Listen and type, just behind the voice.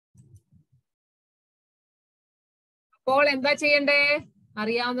അപ്പോൾ എന്താ ചെയ്യണ്ടേ?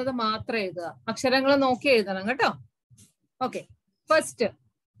 അറിയാവുന്നത് മാത്രം എഴുതുക. അക്ഷരങ്ങൾ നോക്കി എഴുതണം കേട്ടോ. Okay, first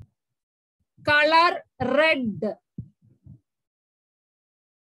colour red.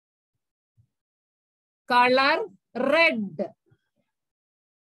 Colour red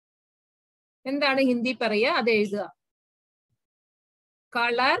എന്താണ് ഹിന്ദി പറയുക? അത് എഴുതുക.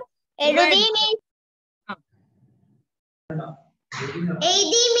 കളർ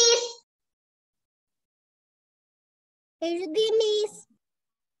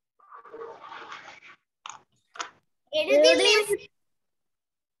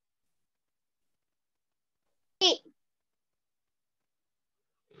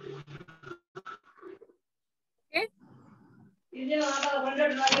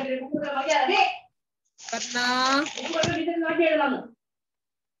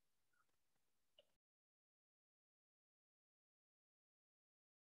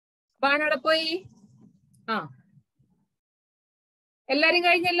ബാണവിടെ പോയി. ആ, എല്ലാരും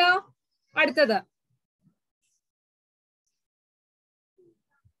കഴിഞ്ഞല്ലോ. അടുത്തത്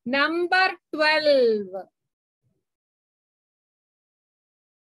നമ്പർ 12.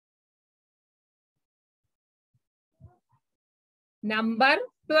 നമ്പർ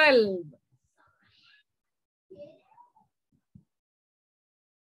 12.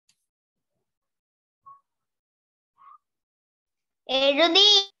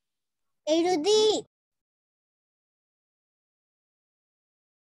 എഴുതി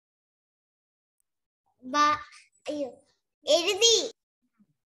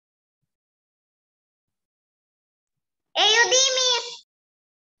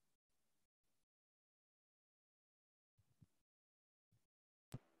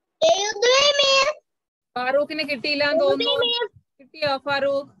ഫാറൂഖിന് കിട്ടിയില്ല എന്ന് തോന്നുന്നു. കിട്ടിയോ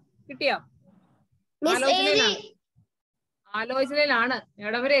ഫാറൂഖ്? കിട്ടിയോ? ആലോചനയിലാണ്.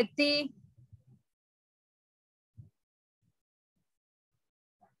 എവിടെ വരെ എത്തി?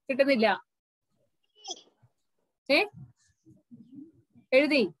 കിട്ടുന്നില്ല.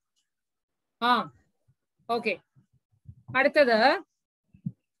 എഴുതി? ആ, ഓക്കെ. അടുത്തത്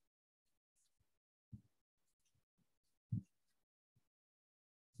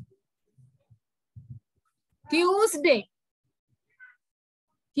Tuesday.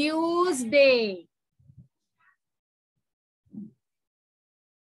 Tuesday.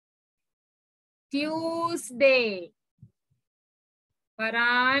 Tuesday.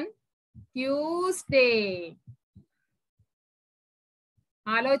 Farhan, Tuesday.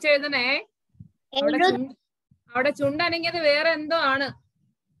 ആലോചിച്ച് എഴുതണേ. അവിടെ ചുണ്ടനങ്ങിയത് വേറെ എന്തോ ആണ്.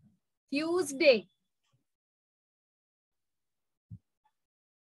 ട്യൂസ്ഡേ.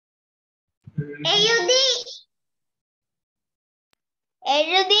 എഴുതി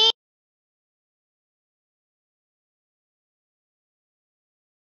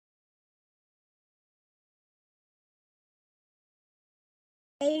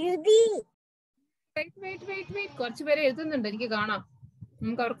വെയിറ്റ്. കുറച്ചു പേര് എഴുതുന്നുണ്ട്, എനിക്ക് കാണാം.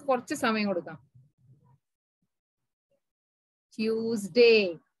 നമുക്ക് അവർക്ക് കുറച്ച് സമയം കൊടുക്കാം. ട്യൂസ്ഡേ.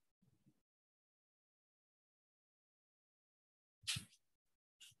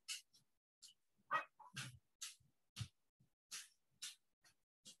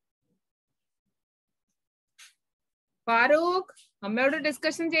 ഫാറൂഖ്, അമ്മയോട്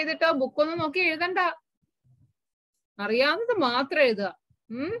ഡിസ്കഷൻ ചെയ്തിട്ടോ ബുക്കൊന്നും നോക്കി എഴുതണ്ട. അറിയാവുന്നത് മാത്രം എഴുതുക.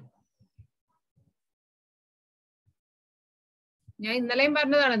 ഞാൻ ഇന്നലെയും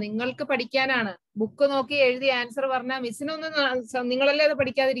പറഞ്ഞതാണ്, നിങ്ങൾക്ക് പഠിക്കാനാണ്. ബുക്ക് നോക്കി എഴുതി ആൻസർ പറഞ്ഞാൽ മിസ്സിനൊന്നും നിങ്ങളല്ലേ അത്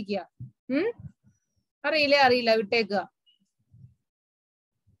പഠിക്കാതിരിക്കുക. അറിയില്ല, വിട്ടേക്കുക.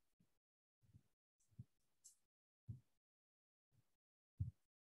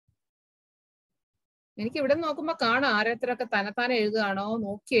 എനിക്ക് ഇവിടെ നോക്കുമ്പോ കാണാം ആരോരുത്തരൊക്കെ തന്നെത്താനെ എഴുതുകയാണോ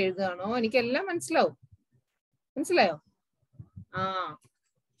നോക്കി എഴുതുകയാണോ. എനിക്കെല്ലാം മനസ്സിലാവും. മനസ്സിലായോ? ആ,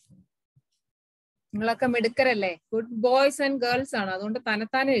 നിങ്ങളൊക്കെ മിടുക്കരല്ലേ. ഗുഡ് ബോയ്സ് ആൻഡ് ഗേൾസ് ആണ്. അതുകൊണ്ട്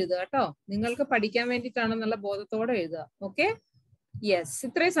തന്നെത്താനെ എഴുതുക കേട്ടോ. നിങ്ങൾക്ക് പഠിക്കാൻ വേണ്ടിയിട്ടാണെന്നുള്ള ബോധത്തോടെ എഴുതുക. Okay, yes.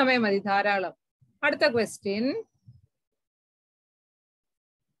 ഇത്രയും സമയം മതി, ധാരാളം. അടുത്ത question.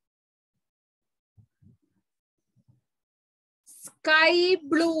 Sky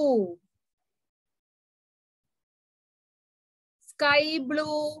blue. Sky blue.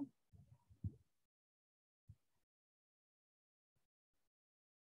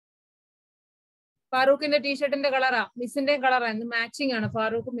 ഫാറൂഖിന്റെ ടീഷർട്ടിന്റെ കളറാ, മിസ്സിന്റെ കളറാ. ഇന്ന് മാച്ചിങ് ആണ്.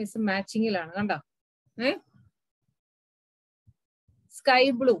 ഫാറൂഖും മിസ്സും മാച്ചിങ്ങിലാണ്. കണ്ടോ? Sky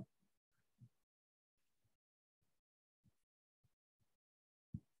blue.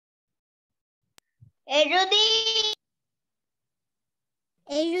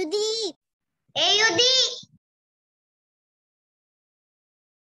 എഴുതി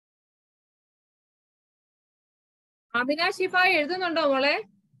ആമിന ഷിഫ എഴുതുന്നുണ്ടോ മോളെ?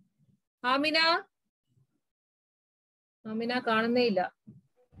 ആമിന ആമിന കാണുന്നേ ഇല്ല.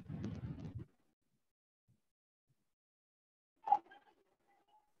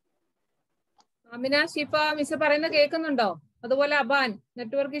 ആമിന ഷിഫ മിസ് പറയുന്നത് കേൾക്കുന്നുണ്ടോ? അതുപോലെ അബാൻ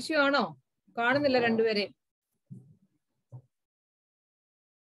നെറ്റ്വർക്ക് ഇഷ്യൂ ആണോ? കാണുന്നില്ല രണ്ടുപേരെ.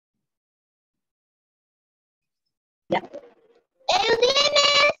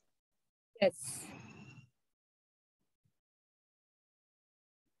 യെസ്.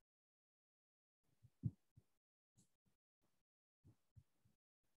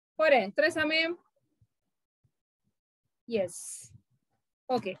 പോരെ എത്ര സമയം? യെസ്.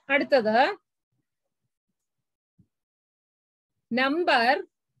 ഓക്കെ, അടുത്തത് number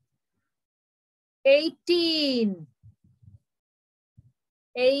 18.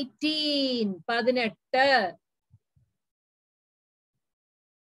 18.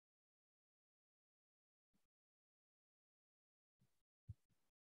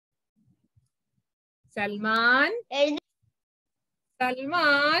 Salman,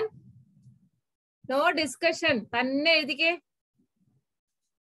 Salman, no discussion, തന്നെ എഴുതിക്കേ.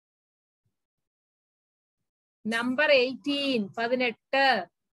 നമ്പർ 18, 18.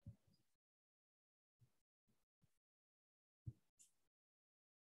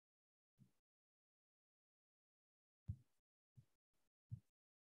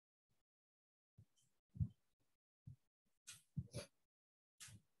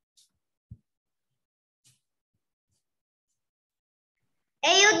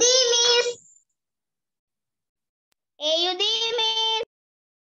 എഴുതി മിസ്. എഴുതി മിസ്.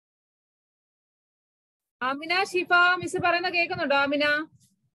 ആമിന ഷിഫ മിസ് പറയുന്ന കേൾക്കുന്നുണ്ടോ? ആമിന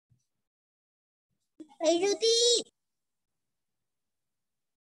എഴുതി.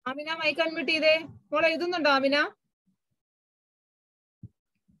 ആമിന മൈക്ക് അൺമ്യൂട്ട് ചെയ്തേ. മോളെ എഴുതുന്നുണ്ടോ ആമിന?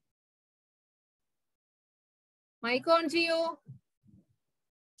 മൈക്ക് ഓൺ ചെയ്യൂ.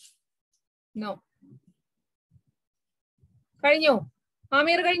 നോ. കഴിഞ്ഞു?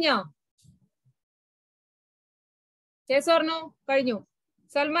 ആമീർ കഴിഞ്ഞോ? Yes or no? കഴിഞ്ഞു.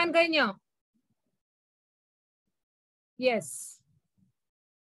 സൽമാൻ കഴിഞ്ഞോ? യെസ്.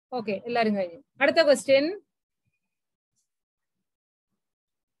 ഓക്കെ, എല്ലാരും കഴിഞ്ഞു. അടുത്ത ക്വസ്റ്റ്യൻ.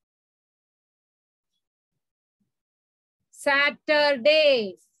 സാറ്റർഡേ.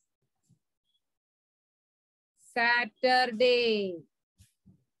 സാറ്റർഡേ.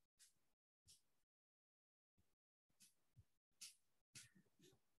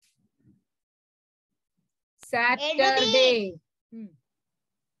 സാറ്റർഡേ.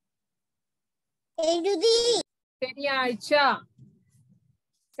 എഴുതി. ശനിയാഴ്ച.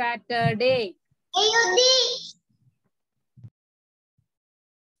 സാറ്റർഡേ. എഴുതി.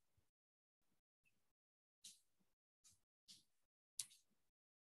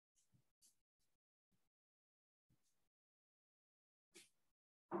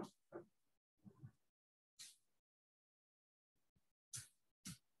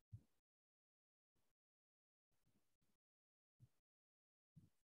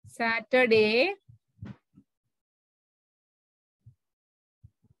 സാറ്റർഡേ.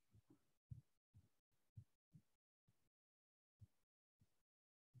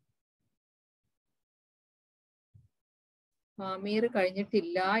 അമീർ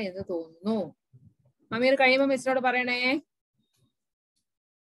കഴിഞ്ഞിട്ടില്ല എന്ന് തോന്നുന്നു. അമീർ കഴിയുമ്പോ മിസ്സിനോട് പറയണേ.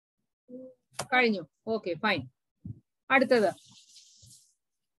 കഴിഞ്ഞു. Okay, fine. അടുത്തത്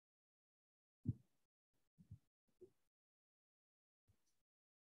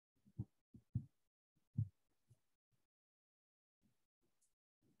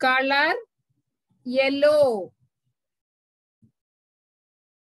കളർ യെല്ലോ.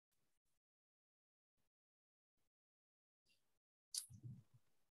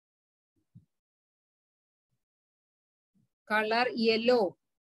 Colour yellow.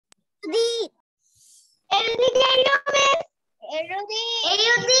 എഴുതി.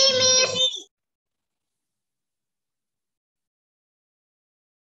 എഴുതി മിസ്.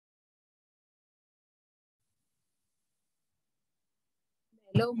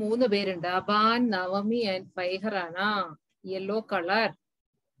 യെല്ലോ 3 പേരുണ്ട്. Aban, Navami and ഫൈഹറാന. Yellow colour.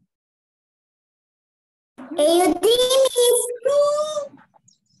 എഴുതി മിസ്.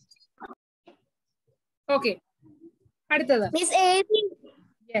 ഓക്കെ, അടുത്തത്. മിസ് എഴുതി.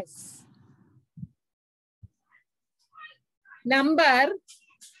 യെസ്. നമ്പർ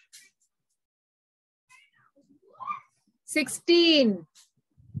 16.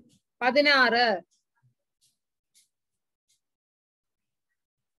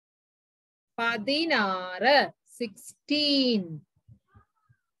 16. 16.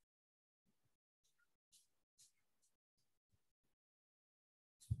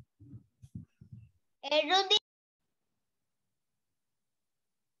 എഴുതി.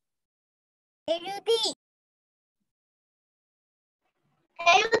 എഴുതി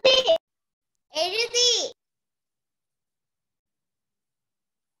എഴുതി എഴുതി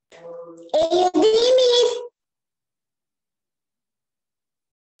എഴുതി മിസ്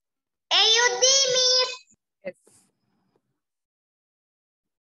എഴുതി miss Yes.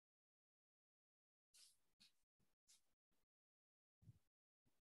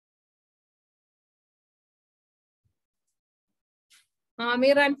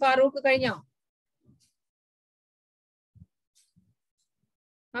 Aamir and Farooq കഴിഞ്ഞോ?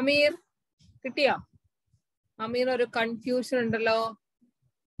 അമീർ കിട്ടിയോ? അമീർ ഒരു കൺഫ്യൂഷൻ ഉണ്ടല്ലോ.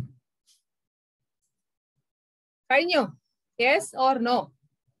 കഴിഞ്ഞോ? Yes or no?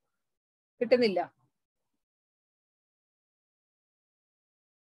 കിട്ടുന്നില്ല.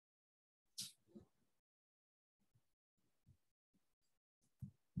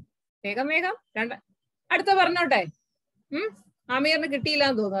 വേഗം വേഗം അടുത്ത പറഞ്ഞോട്ടെ. അമീറിന് കിട്ടിയില്ല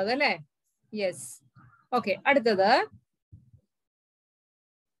എന്ന് തോന്നുന്നു അതല്ലേ? യെസ്. ഓക്കെ, അടുത്തത്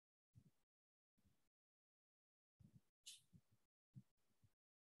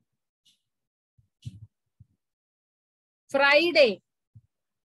ഫ്രൈഡേ.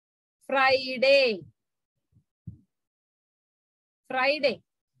 ഫ്രൈഡേ ഫ്രൈഡേ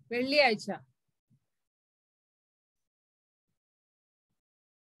വെള്ളിയാഴ്ച.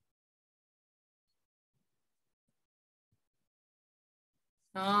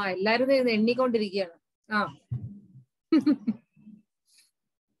 എല്ലാരും എണ്ണിക്കൊണ്ടിരിക്കുകയാണ്.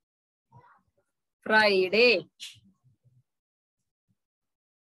 ഫ്രൈഡേ.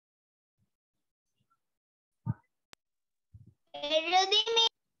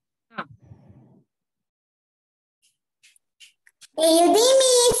 എഴുതി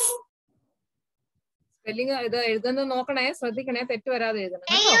മിസ് സ്പെല്ലിംഗ് ഇത് എഴുതുന്നത് നോക്കണേ, ശ്രദ്ധിക്കണേ, തെറ്റ് വരാതെ എഴുതണം.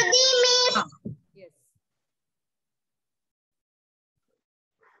 എഴുതി മിസ്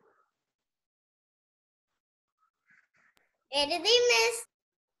എഴുതി മിസ്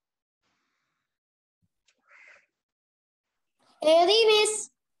എഴുതി മിസ്.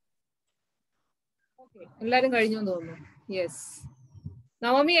 എല്ലാരും കഴിഞ്ഞു തോന്നുന്നു. യെസ്.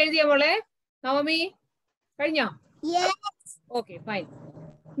 നവമി എഴുതിയ മോളെ? നവമി കഴിഞ്ഞോ? Okay, fine.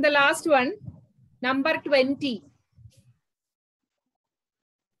 The last one, number 20.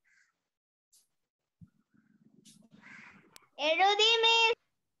 എഴുതി മിസ്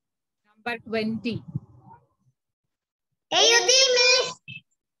നമ്പർ 20. എഴുതി മിസ്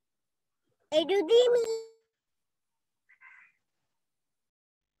എഴുതി മിസ്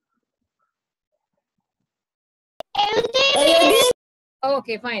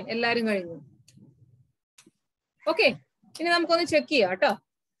ഓക്കെ, ഫൈൻ. എല്ലാരും കഴിഞ്ഞു. ഓക്കെ, ഇനി നമുക്കൊന്ന് ചെക്ക് ചെയ്യാം കേട്ടോ.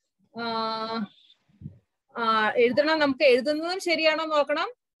 എഴുതണം. നമുക്ക് എഴുതുന്നതും ശരിയാണോ നോക്കണം.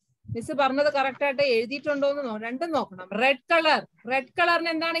 മിസ് പറഞ്ഞത് കറക്റ്റ് ആയിട്ട് എഴുതിയിട്ടുണ്ടോന്ന് രണ്ടും നോക്കണം. Red colour. റെഡ്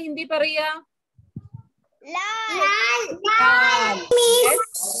കളറിന് എന്താണ് ഹിന്ദി പറയുക?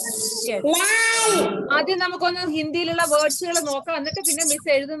 ആദ്യം നമുക്കൊന്ന് ഹിന്ദിയിലുള്ള വേർഡ്സുകൾ നോക്കാം, എന്നിട്ട് പിന്നെ മിസ്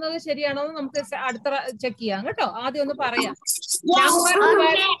എഴുതുന്നത് ശരിയാണോ എന്ന് നമുക്ക് അടുത്ത ചെക്ക് ചെയ്യാം കേട്ടോ. ആദ്യം ഒന്ന് പറയാം.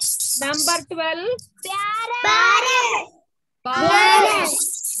 നമ്പർ 12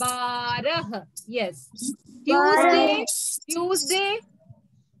 ബാരഹ്. യെസ്. ട്യൂസ്ഡേ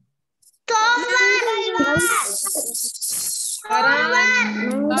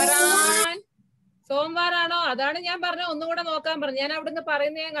സോംവാറാണോ? അതാണ് ഞാൻ പറഞ്ഞ, ഒന്നുകൂടെ നോക്കാൻ പറഞ്ഞു. ഞാൻ അവിടുന്ന്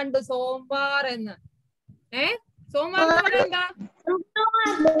പറയുന്ന ഞാൻ കണ്ടു സോംവാർ എന്ന്. സോംവാർ എന്ന് പറഞ്ഞാൽ എന്താ?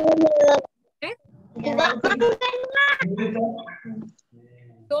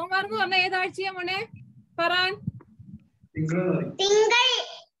 സോംവാർ എന്ന് പറഞ്ഞ ഏതാഴ്ചയാ മോനെ പറയാൻ?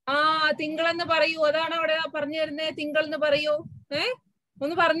 തിങ്കളെന്ന് പറയൂ. അതാണ് അവിടെ പറഞ്ഞു തരുന്നേ. തിങ്കൾ എന്ന് പറയൂ.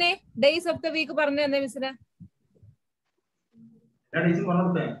 ഒന്ന് പറഞ്ഞേ. ഡേയ്സ് ഓഫ് ദ വീക്ക് പറഞ്ഞു തന്നെ മിസ്സിന്.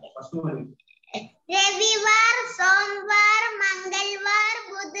 രവിവാർ, സോമവാർ, മംഗൾവാർ,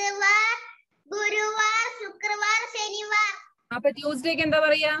 ബുധവാർ, ഗുരുവാർ, ശുക്രവാർ, ശനിവാർ. അപ്പൊ ട്യൂസ്ഡേക്ക് എന്താ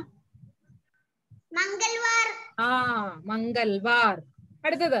പറയാ? മംഗൾവാർ. മംഗൾവാർ.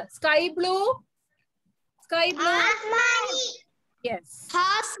 അടുത്തത് sky blue. Sky blue. Yes.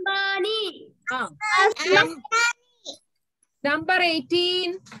 Number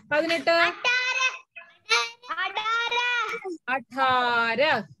 18. 18.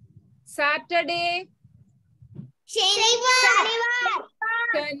 Saturday. Shanivar.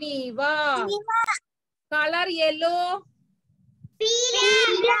 Colour yellow.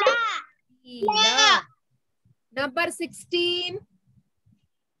 Number 16.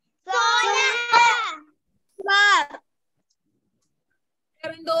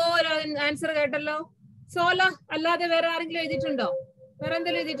 എന്തോ ആൻസർ കേട്ടല്ലോ. സോല അല്ലാതെ വേറെ ആരെങ്കിലും എഴുതിയിട്ടുണ്ടോ? വേറെ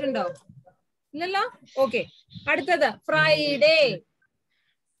എന്തെങ്കിലും എഴുതിയിട്ടുണ്ടോ? ഇല്ലല്ലോ. ഓക്കെ, അടുത്തത് ഫ്രൈഡേ.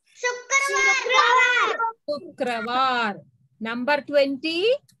 Shukrawar. Number 20.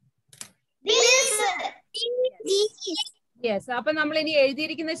 Yes. അപ്പൊ നമ്മൾ ഇനി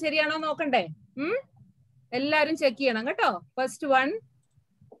എഴുതിയിരിക്കുന്നത് ശരിയാണോ നോക്കണ്ടേ? എല്ലാരും ചെക്ക് ചെയ്യണം കേട്ടോ. First one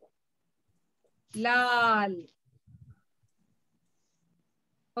Lal.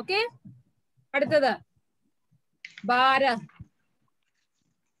 ഓക്കെ, അടുത്തത് ബാര.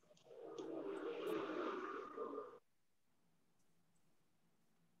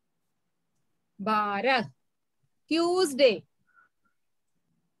 ബാര. ട്യൂസ്ഡേ.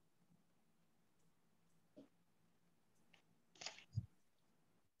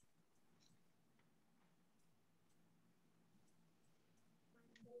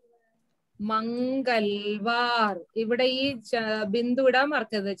 മംഗൾവാർ. ഇവിടെ ഈ ബിന്ദു ഇടാൻ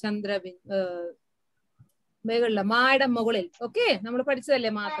മറക്കരുത്. മുകളിൽ മായുടെ മുകളിൽ. ഓക്കെ, നമ്മൾ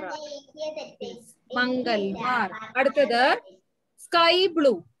പഠിച്ചതല്ലേ മാത്രം. മംഗൾവാർ. അടുത്തത് സ്കൈ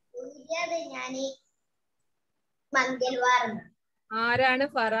ബ്ലൂ. ആരാണ്?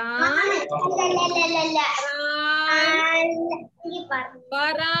 ഫറാൻ.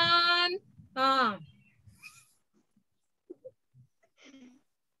 ഫറാൻ. ആ,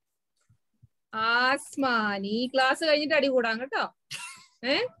 ആസ്മാനി. ക്ലാസ് കഴിഞ്ഞിട്ട് അടി കൂടാം കേട്ടോ.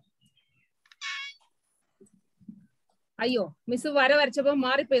 അയ്യോ, മിസ് വര വരച്ചപ്പോ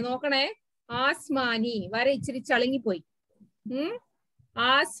മാറിപ്പോയി, നോക്കണേ. ആസ്മാനി. വര ഇച്ചിരി ചളുങ്ങിപ്പോയി.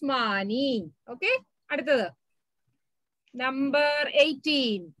 ആസ്മാനി. ഓക്കെ, അടുത്തത് നമ്പർ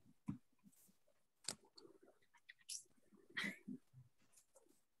 18.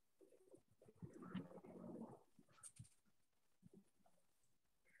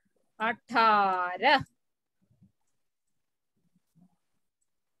 അഠാര.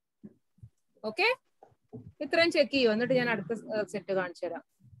 ഓക്കെ, ഇത്രയും ചെക്ക് ചെയ്യൂ, എന്നിട്ട് ഞാൻ അടുത്ത സെറ്റ് കാണിച്ചു തരാം.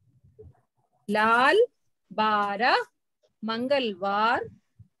 ലാൽ, ബാര, മംഗൾവാർ,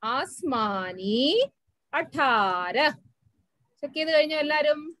 ആസ്മാനി, അഠാര. ചെക്ക് ചെയ്ത് കഴിഞ്ഞു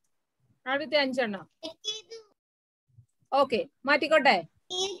എല്ലാരും? ആദ്യത്തെ 5 എണ്ണം. ഓക്കെ, മാറ്റിക്കോട്ടെ.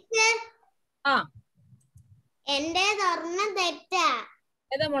 ആ, എന്റെ തെറ്റാ.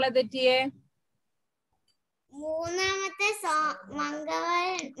 ഏതാ മോളെ തെറ്റിയേ? മൂന്നാമത്തെ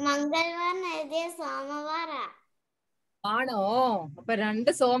മംഗൾവാർ എഴുതിയ സോമവാറാ. ആണോ? അപ്പൊ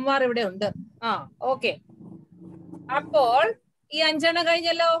 2 സോമവാർ ഇവിടെ ഉണ്ട്. ആ, ഓക്കെ. അപ്പോൾ ഈ 5 എണ്ണം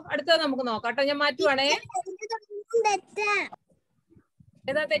കഴിഞ്ഞല്ലോ. അടുത്തത് നമുക്ക് നോക്കാം കേട്ടോ. ഞാൻ മാറ്റുവാണേ.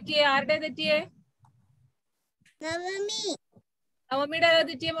 ഏതാ തെറ്റിയേ? ആരുടെ തെറ്റിയേ? നവമിയുടെ ഏതാ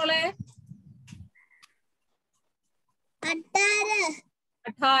തെറ്റിയേ മോളെ?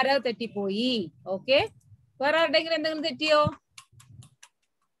 അഠാര തെറ്റിപ്പോയി. ഓക്കെ, വേറെ ആരുടെങ്കിലും എന്തെങ്കിലും തെറ്റിയോ?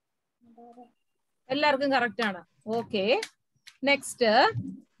 എല്ലാവർക്കും കറക്റ്റ് ആണ്. Okay, next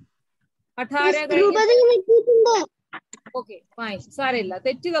അഠാര. ഓക്കെ, ഫൈൻ, സാരമില്ല.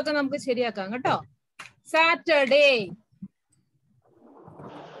 തെറ്റിയതൊക്കെ നമുക്ക് ശരിയാക്കാം കേട്ടോ. Saturday.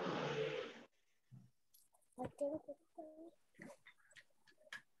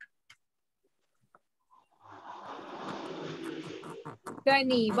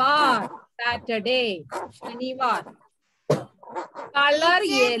 Shanivar. Saturday, Shanivar. Colour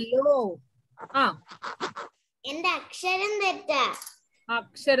yellow. ആ, എന്റെ അക്ഷരം തെറ്റാ.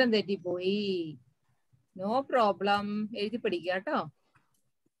 അക്ഷരം തെറ്റിപ്പോയി. നോ പ്രോബ്ലം, എഴുതി പഠിക്കുക കേട്ടോ.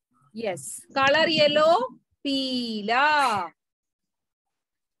 Yes, colour yellow, പീല.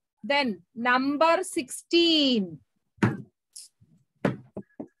 Then number 16.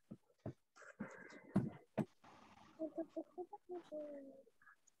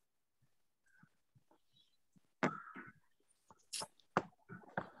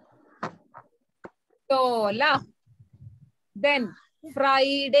 Tola. Then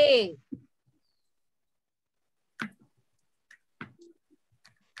Friday.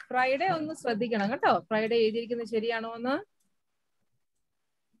 Friday ഒന്ന് ശ്രദ്ധിക്കണം കേട്ടോ. ഫ്രൈഡേ എഴുതിയിരിക്കുന്നത് ശരിയാണോ എന്ന്.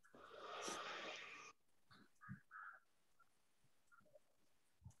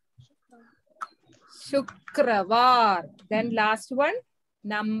 ശുക്രവാർ. Then last one,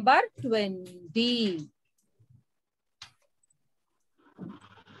 number 20.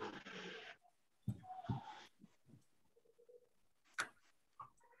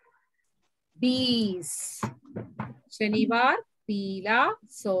 Bees. शनिवार, पीला,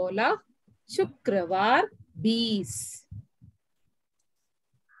 16, शुक्रवार, 20.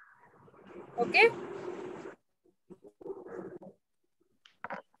 ओके,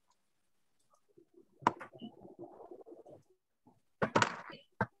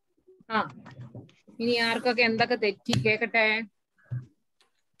 हाँ, ഇനി ആർക്കൊക്കെ എന്തൊക്കെ തെറ്റി കേക്കട്ടെ.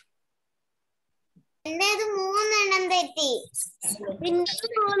 എന്റേത് 3 എണ്ണം തെറ്റി. പിന്നെ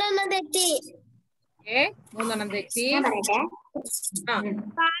 3 എണ്ണം തെറ്റി. 3 എണ്ണം തെറ്റി.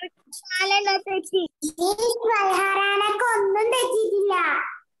 തെറ്റിയിട്ടില്ല.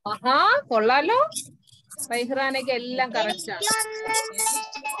 ആഹാ കൊള്ളാലോ. ഫൈഹ്റാനൊക്കെ എല്ലാം കറക്റ്റ് ആണ്.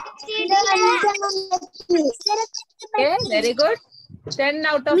 Very good. 10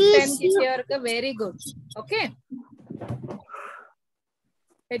 out of 10 കിട്ടിയവർക്ക് very good. Okay,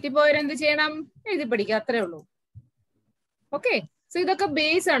 തെറ്റിപ്പോയവരെന്ത് ചെയ്യണം? എഴുതി പഠിക്കുക, അത്രേ ഉള്ളൂ. ഓക്കെ, സോ ഇതൊക്കെ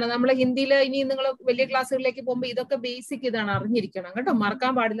ബേസ് ആണ്. നമ്മൾ ഹിന്ദിയിൽ ഇനി നിങ്ങൾ വലിയ ക്ലാസ്സുകളിലേക്ക് പോകുമ്പോൾ ഇതൊക്കെ ബേസിക് ഇതാണ്, അറിഞ്ഞിരിക്കണം കേട്ടോ.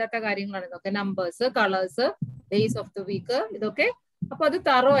 മറക്കാൻ പാടില്ലാത്ത കാര്യങ്ങളാണ് ഇതൊക്കെ. Numbers, colours, days of the week, ഇതൊക്കെ. അപ്പൊ അത്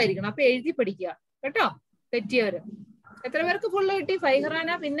തറോ ആയിരിക്കണം. അപ്പൊ എഴുതി പഠിക്കുക കേട്ടോ. തെറ്റിയവര് എത്ര പേർക്ക് ഫുള്ള് കിട്ടി? ഫൈഹ്റാന,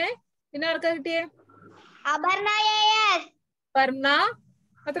 പിന്നെ ആർക്കാ കിട്ടിയേ? അപർണ.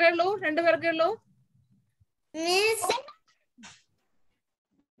 അത്രേ ഉള്ളൂ, 2 പേർക്കേ ഉള്ളൂ.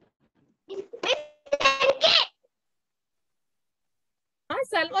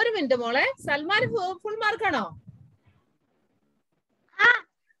 ഒരു മിനിറ്റ് മോളെ, സൽമാൻ ഫുൾ മാർക്കാണോ?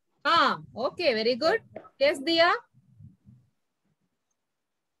 ആ okay, very good. Yes Diya.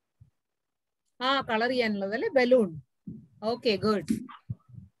 Colour ചെയ്യാനുള്ളത് അല്ലെ, balloon. Okay good.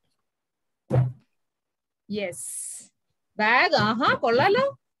 Yes, bag. ആഹാ കൊള്ളാലോ,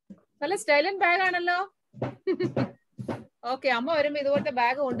 നല്ല സ്റ്റൈലൻ ബാഗ് ആണല്ലോ. ഓക്കെ, അമ്മ വരുമ്പോ ഇതുപോലത്തെ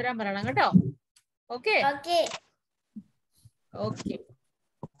ബാഗ് കൊണ്ടുവരാൻ പറയണം കേട്ടോ. Okay okay.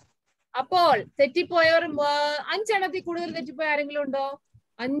 അപ്പോൾ തെറ്റിപ്പോയവർ 5 എണ്ണത്തിൽ കൂടുതൽ തെറ്റിപ്പോയ ആരെങ്കിലും ഉണ്ടോ?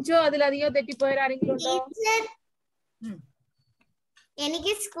 5ഓ അതിലധികം തെറ്റിപ്പോയവർ ആരെങ്കിലും ഉണ്ടോ?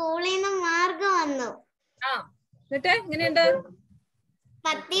 എനിക്ക് സ്കൂളിൽ നിന്ന് മാർക്ക് വന്നു. എന്നിട്ട് എങ്ങനെയുണ്ട്?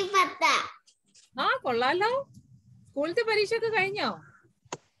 10. കൊള്ളാലോ. സ്കൂളത്തെ പരീക്ഷ ഒക്കെ കഴിഞ്ഞോ?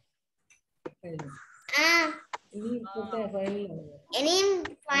 ഇനിയും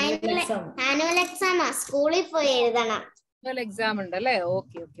ആനുവൽ എക്സാമാ, സ്കൂളിൽ പോയി എഴുതണം. എക്സാം ഉണ്ട് അല്ലേ?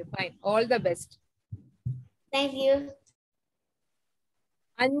 Okay okay, fine. All the best. Thank you.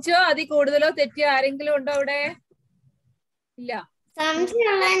 5ഓ അതിൽ കൂടുതലോ തെറ്റിയ ആരെങ്കിലും ഉണ്ടോ അവിടെ? ഇല്ല.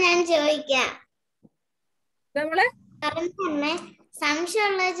 സംശയമുള്ള ഞാൻ ചോദിക്കാം. നമ്മള്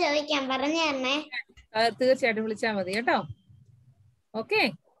സംശയമുള്ള ചോദിക്കാം, പറഞ്ഞു തരണേ. തീർച്ചയായിട്ടും വിളിച്ചാൽ മതി കേട്ടോ. Okay,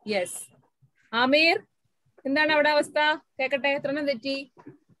 yes. ആമീർ, എന്താണ് അവിടെ അവസ്ഥ? കേക്കട്ടെ, എത്രണ്ണം തെറ്റി?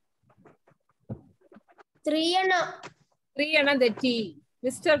 3 എണ്ണം. 3 എണ്ണം തെറ്റി.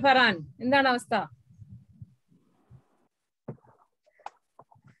 മിസ്റ്റർ ഫറാൻ, എന്താണ് അവസ്ഥ?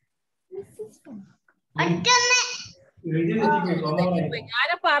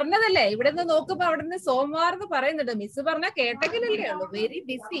 ഞാൻ പറഞ്ഞതല്ലേ, ഇവിടെ നിന്ന് നോക്കുമ്പോ അവിടെ നിന്ന് സോമവാർ എന്ന് പറയുന്നുണ്ട്. മിസ് പറഞ്ഞ കേട്ടെങ്കിലല്ലേ ഉള്ളൂ. Very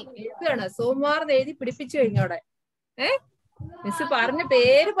busy എഴുതാണ്. സോമവാർ എഴുതി പിടിപ്പിച്ചു കഴിഞ്ഞോടെ. മിസ് പറഞ്ഞ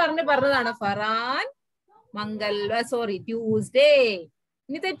പേര് പറഞ്ഞതാണ്. Farhan sorry Tuesday.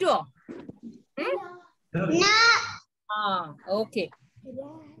 ഇനി തെറ്റുവോ? Okay,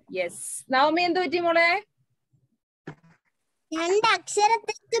 yes. നവമി എന്ത് പറ്റി മോളെ? 2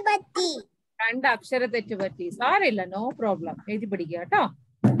 അക്ഷരത്തെറ്റ് പറ്റി. 2 അക്ഷരത്തെറ്റ് പറ്റി. സാരമില്ല, നോ പ്രോബ്ലം. എഴുതി പഠിക്കുക കേട്ടോ.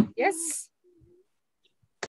 യെസ്.